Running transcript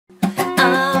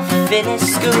finished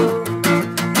school,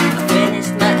 I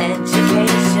finished my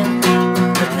education.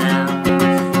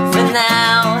 For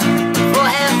now,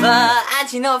 forever.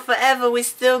 Actually not forever, we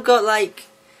still got like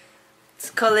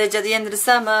college at the end of the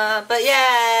summer, but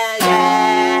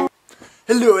yeah.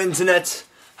 Hello internet,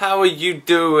 how are you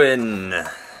doing?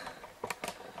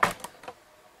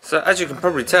 So as you can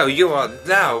probably tell, you are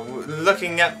now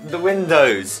looking at the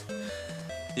windows.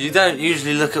 You don't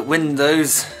usually look at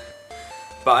windows,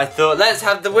 but I thought let's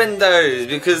have the windows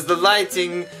because the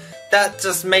lighting, that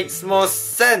just makes more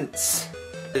sense.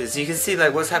 So you can see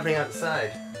like what's happening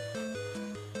outside.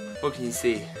 What can you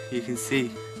see? You can see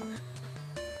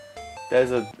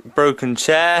there's a broken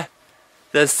chair,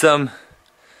 there's some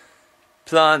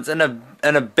plants and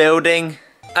a building.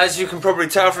 As you can probably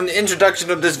tell from the introduction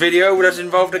of this video, which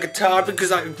involved a guitar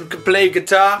because I can play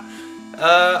guitar,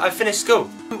 I finished school.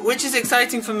 Which is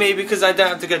exciting for me because I don't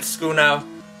have to go to school now,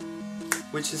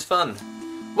 which is fun.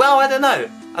 Well, I don't know.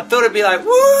 I thought it'd be like,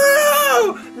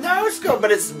 woo! No school,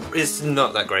 but it's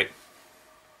not that great.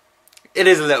 It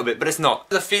is a little bit, but it's not.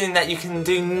 The feeling that you can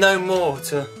do no more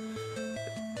to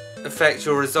affect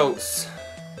your results.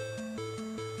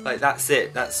 Like that's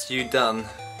it, that's you done.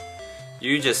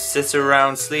 You just sit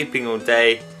around sleeping all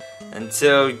day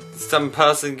until some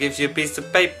person gives you a piece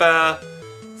of paper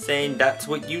saying that's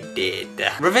what you did.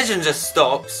 Revision just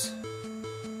stops.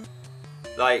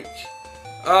 Like,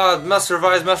 oh, must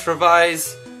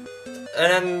revise,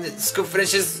 and then school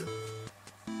finishes.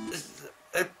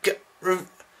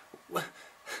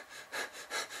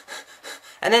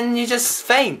 And then you just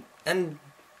faint and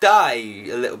die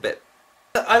a little bit.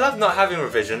 I love not having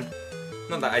revision.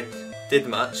 Not that I did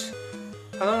much.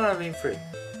 How long have I been free?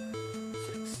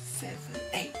 6, 7,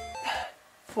 8, 9,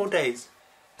 4 days.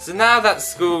 So now that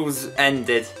school's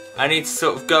ended, I need to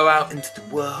sort of go out into the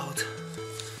world,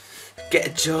 get a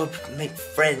job, make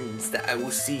friends that I will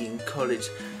see in college.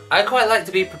 I quite like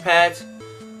to be prepared.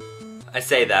 I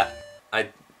say that. I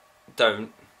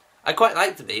don't. I quite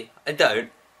like to be. I don't.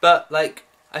 But like,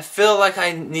 I feel like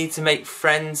I need to make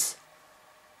friends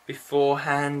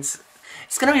beforehand.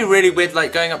 It's gonna be really weird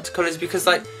like going up to college because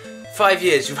like 5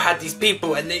 years you've had these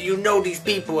people and then you know these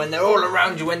people and they're all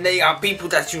around you and they are people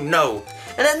that you know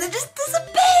and then they just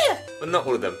disappear. Well, not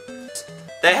all of them.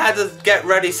 They had a get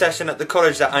ready session at the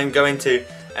college that I'm going to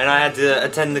and I had to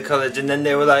attend the college and then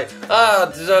they were like, oh,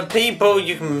 the people,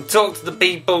 you can talk to the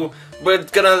people, we're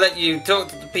gonna let you talk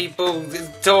to the people,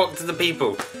 talk to the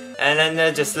people. And then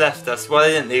they just left us. Well,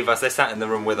 they didn't leave us, they sat in the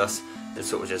room with us and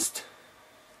sort of just...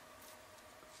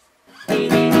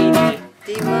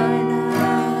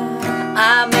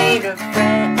 I made a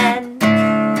friend,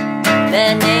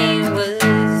 their name was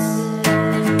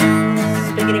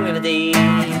beginning with a D.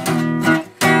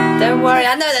 Don't worry,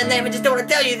 I know their name, I just don't want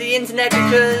to tell you the internet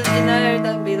because, you know,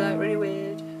 that'd be like really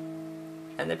weird.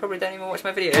 And they probably don't even watch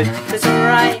my videos. It's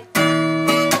alright,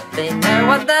 they know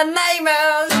what their name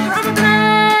is,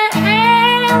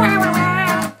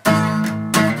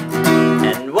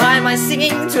 and why am I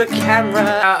singing to a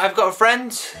camera? I've got a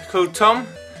friend called Tom.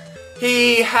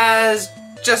 He has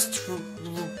just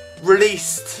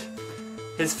released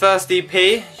his first EP.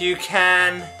 You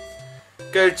can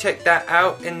go check that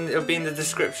out, and it'll be in the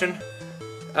description.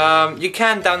 You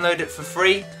can download it for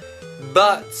free,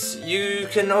 but you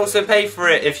can also pay for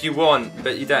it if you want,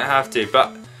 but you don't have to.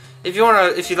 But if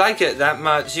you like it that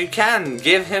much, you can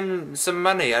give him some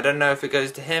money. I don't know if it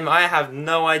goes to him. I have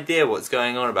no idea what's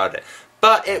going on about it,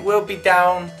 but it will be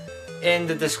down in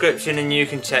the description and you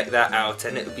can check that out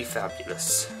and it would be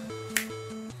fabulous.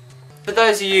 For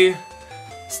those of you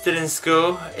still in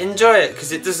school, enjoy it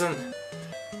because it doesn't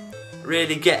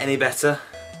really get any better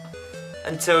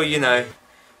until, you know,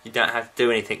 you don't have to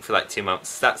do anything for like 2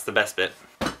 months. That's the best bit.